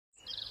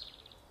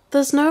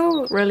There's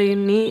no really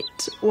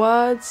neat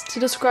words to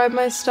describe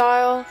my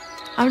style.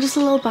 I'm just a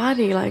little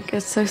baddie, like,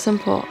 it's so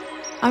simple.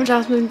 I'm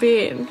Jazmin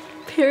Bean,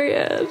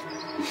 period.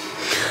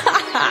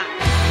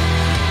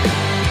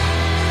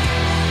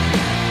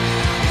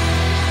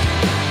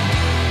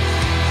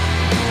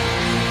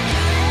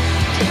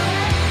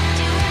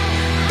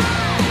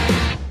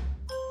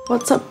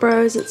 What's up,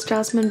 bros? It's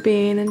Jazmin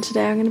Bean, and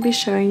today I'm going to be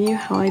showing you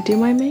how I do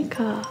my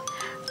makeup.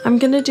 I'm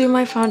going to do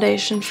my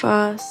foundation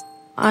first.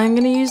 I'm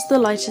going to use the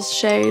lightest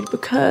shade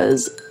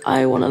because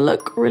I want to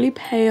look really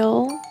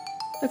pale.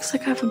 Looks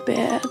like I have a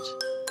beard.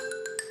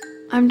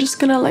 I'm just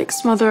going to like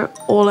smother it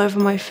all over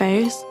my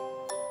face.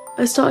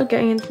 I started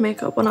getting into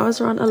makeup when I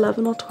was around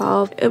 11 or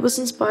 12. It was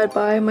inspired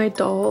by my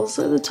dolls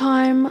at the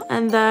time,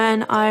 and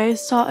then I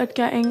started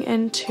getting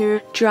into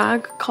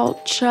drag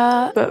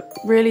culture, but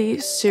really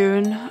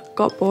soon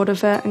got bored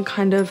of it and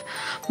kind of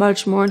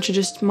merged more into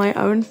just my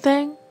own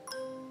thing.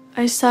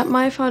 I set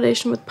my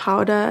foundation with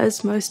powder,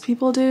 as most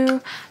people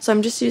do, so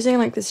I'm just using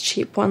like this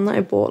cheap one that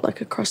I bought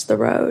like across the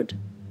road.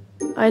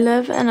 I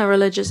live in a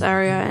religious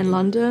area in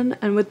London,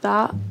 and with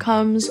that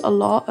comes a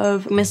lot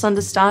of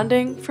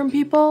misunderstanding from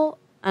people.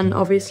 And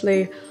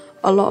obviously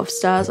a lot of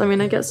stares. I mean,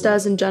 I get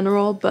stares in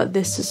general, but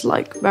this is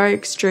like very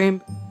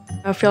extreme.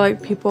 I feel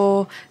like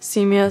people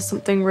see me as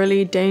something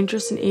really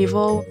dangerous and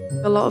evil.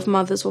 A lot of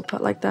mothers will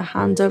put like their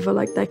hands over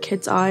like their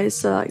kids' eyes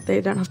so like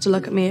they don't have to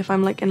look at me if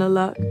I'm like in a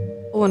look.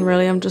 When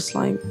really I'm just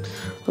like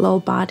a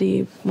little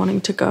baddie wanting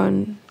to go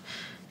and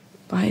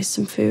buy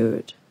some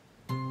food.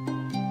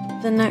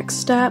 The next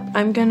step,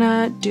 I'm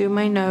gonna do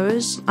my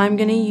nose. I'm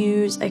gonna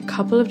use a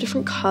couple of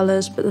different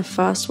colors, but the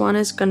first one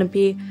is gonna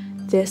be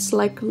this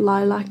like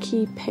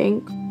lilac-y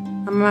pink.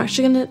 I'm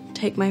actually gonna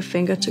take my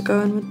finger to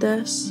go in with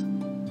this.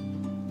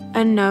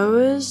 A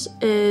nose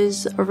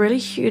is a really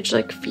huge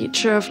like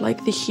feature of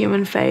like the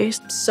human face,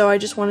 so I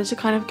just wanted to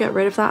kind of get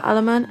rid of that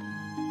element.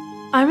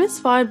 I'm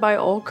inspired by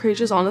all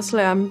creatures,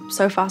 honestly. I'm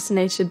so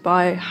fascinated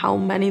by how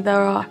many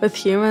there are. With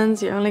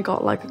humans, you only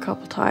got like a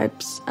couple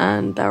types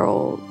and they're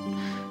all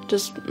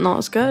just not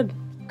as good.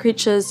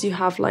 Creatures, you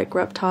have like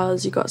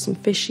reptiles, you got some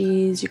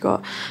fishies, you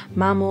got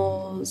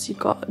mammals, you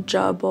got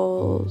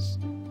gerbils.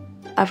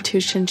 I have 2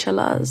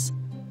 chinchillas.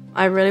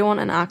 I really want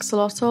an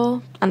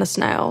axolotl and a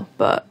snail,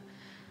 but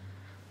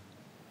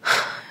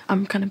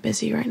I'm kind of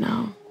busy right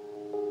now.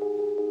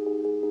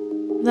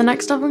 The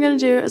next stuff I'm going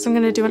to do is I'm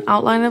going to do an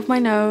outline of my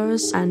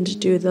nose and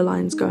do the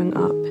lines going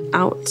up,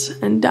 out,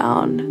 and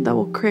down that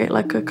will create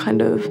like a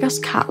kind of, I guess,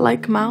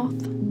 cat-like mouth.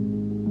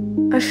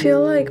 I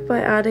feel like by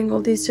adding all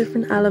these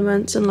different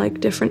elements and like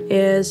different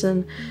ears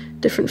and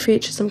different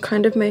features, I'm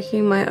kind of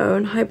making my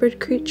own hybrid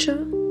creature.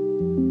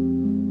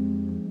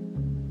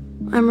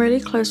 I'm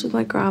really close with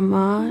my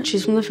grandma.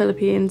 She's from the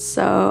Philippines,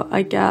 so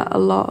I get a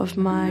lot of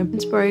my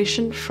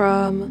inspiration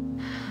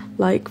from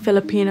like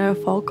Filipino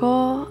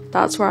folklore.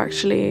 That's where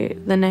actually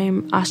the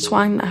name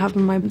aswang that I have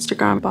in my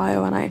Instagram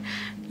bio and I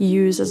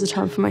use as a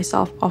term for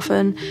myself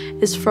often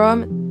is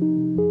from.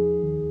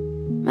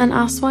 And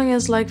aswang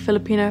is like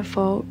Filipino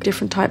folk,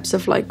 different types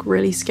of like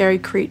really scary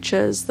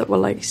creatures that were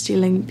like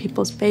stealing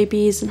people's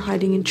babies and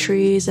hiding in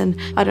trees, and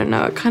I don't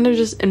know, it kind of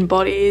just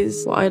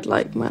embodies what I'd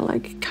like my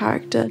like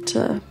character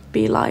to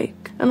be like.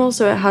 And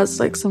also it has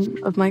like some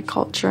of my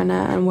culture in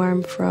it and where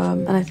I'm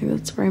from, and I think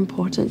that's very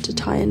important to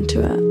tie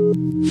into it.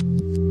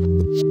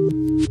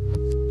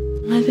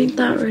 And I think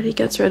that really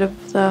gets rid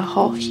of the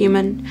whole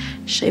human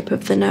shape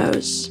of the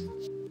nose.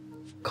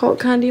 Cult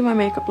Candy, my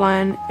makeup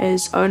line,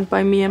 is owned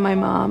by me and my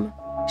mom.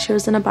 She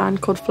was in a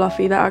band called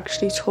Fluffy that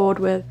actually toured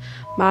with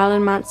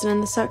Marilyn Manson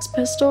and the Sex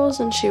Pistols,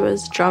 and she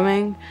was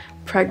drumming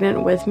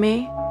pregnant with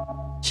me.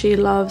 She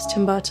loves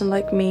Tim Burton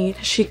like me.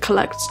 She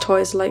collects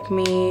toys like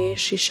me.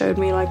 She showed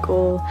me like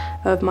all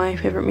of my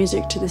favorite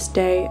music to this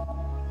day.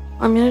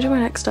 I'm gonna do my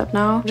next step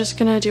now. I'm just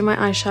gonna do my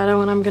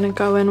eyeshadow and I'm gonna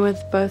go in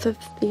with both of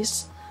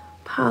these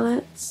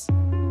palettes.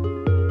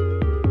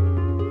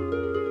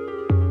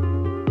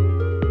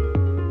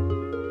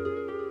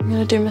 I'm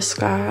gonna do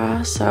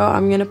mascara, so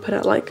I'm gonna put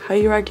it like how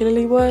you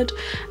regularly would,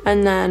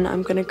 and then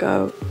I'm gonna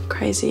go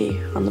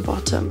crazy on the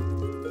bottom.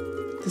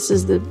 This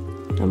is the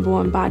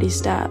 #1 baddie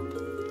step.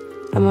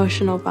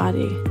 Emotional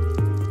baddie.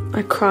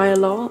 I cry a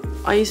lot.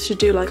 I used to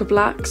do like a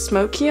black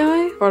smoky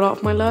eye for a lot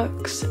of my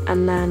looks,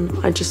 and then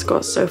I just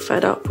got so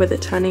fed up with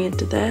it turning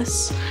into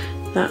this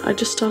that I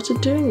just started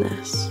doing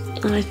this,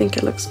 and I think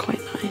it looks quite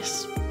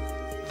nice.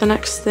 The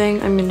next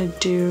thing I'm gonna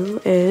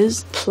do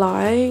is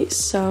apply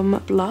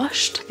some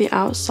blush to the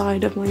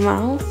outside of my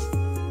mouth.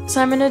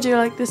 So I'm gonna do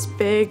like this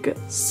big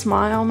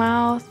smile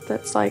mouth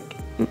that's like,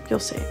 you'll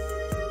see.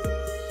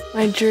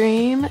 My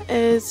dream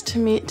is to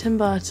meet Tim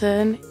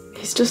Burton.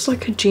 He's just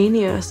like a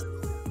genius.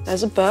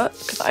 There's a book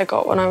that I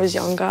got when I was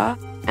younger,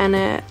 and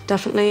it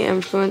definitely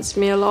influenced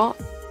me a lot.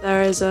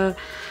 There is a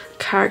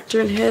character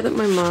in here that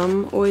my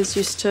mum always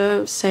used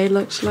to say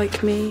looked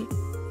like me.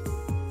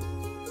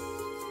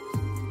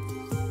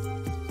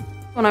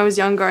 When I was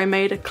younger, I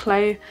made a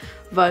clay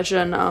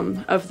version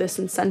of this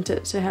and sent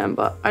it to him,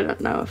 but I don't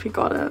know if he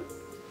got it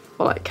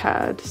or like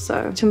cared.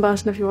 So Tim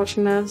Burton, if you're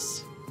watching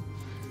this,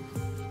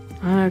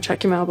 I don't know,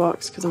 check your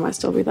mailbox because it might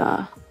still be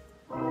there.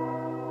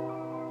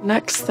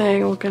 Next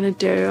thing we're gonna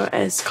do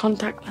is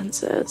contact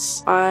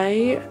lenses.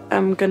 I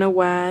am gonna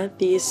wear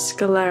these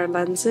sclera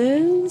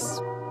lenses.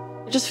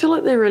 I just feel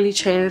like they really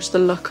changed the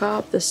look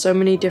up. There's so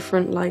many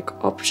different like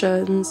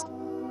options.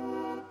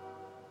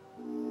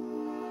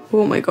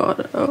 Oh my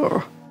god,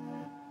 oh.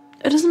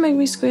 It doesn't make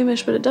me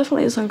squeamish, but it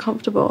definitely is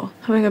uncomfortable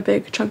having a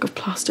big chunk of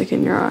plastic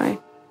in your eye.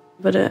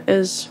 But it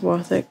is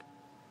worth it.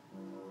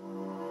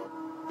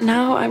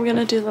 Now I'm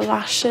gonna do the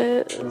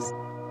lashes.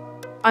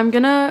 I'm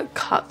gonna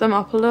cut them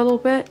up a little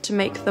bit to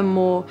make them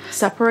more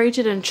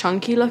separated and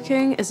chunky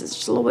looking, as it's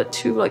just a little bit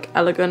too like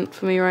elegant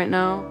for me right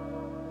now.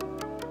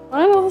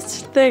 One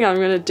last thing I'm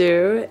gonna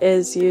do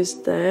is use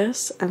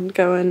this and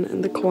go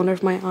in the corner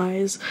of my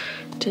eyes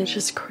to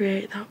just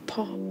create that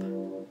pop.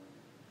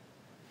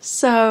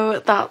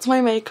 So that's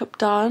my makeup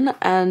done,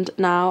 and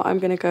now I'm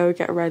gonna go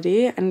get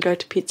ready and go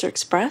to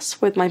PizzaExpress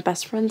with my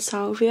best friend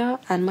Salvia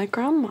and my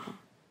grandma.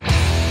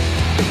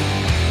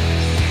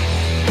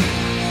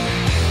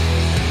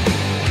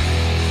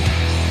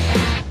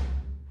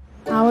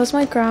 How is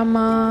my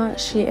grandma?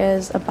 She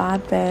is a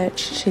bad bitch.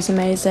 She's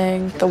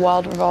amazing. The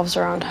world revolves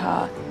around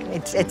her.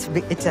 It's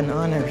an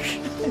honor.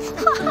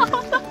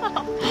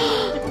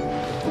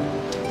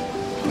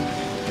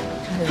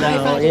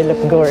 Hello, you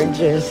look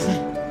gorgeous.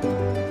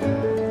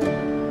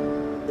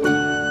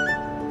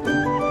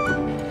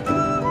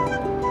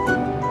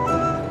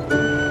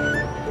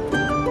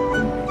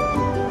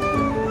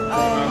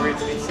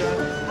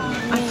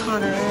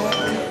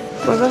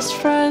 My best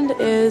friend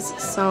is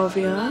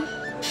Salvia.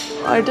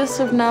 I just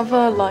have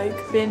never like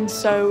been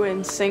so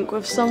in sync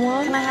with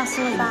someone. Can I have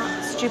some of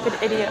that stupid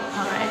idiot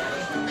pie?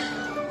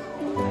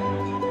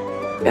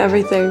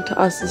 Everything to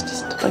us is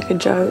just like a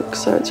joke,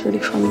 so it's really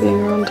fun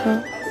being around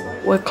her.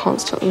 We're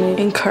constantly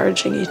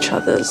encouraging each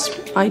other's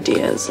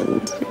ideas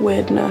and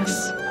weirdness.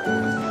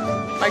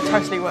 Like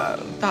totally wow.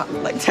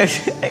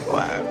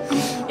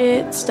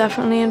 It's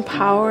definitely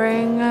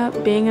empowering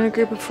being in a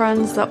group of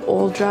friends that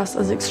all dress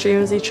as extreme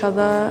as each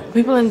other.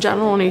 People in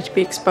general need to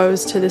be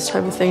exposed to this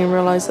type of thing and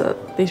realize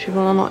that these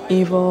people are not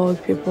evil,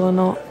 people are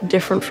not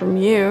different from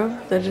you.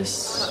 They're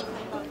just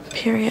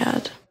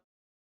period.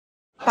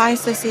 Bye,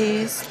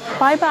 sissies.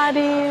 Bye,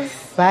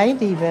 baddies. Bye,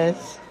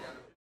 divas.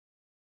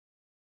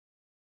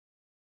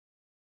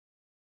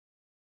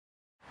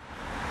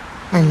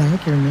 I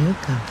like your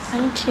makeup.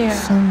 Thank you.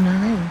 So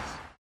nice.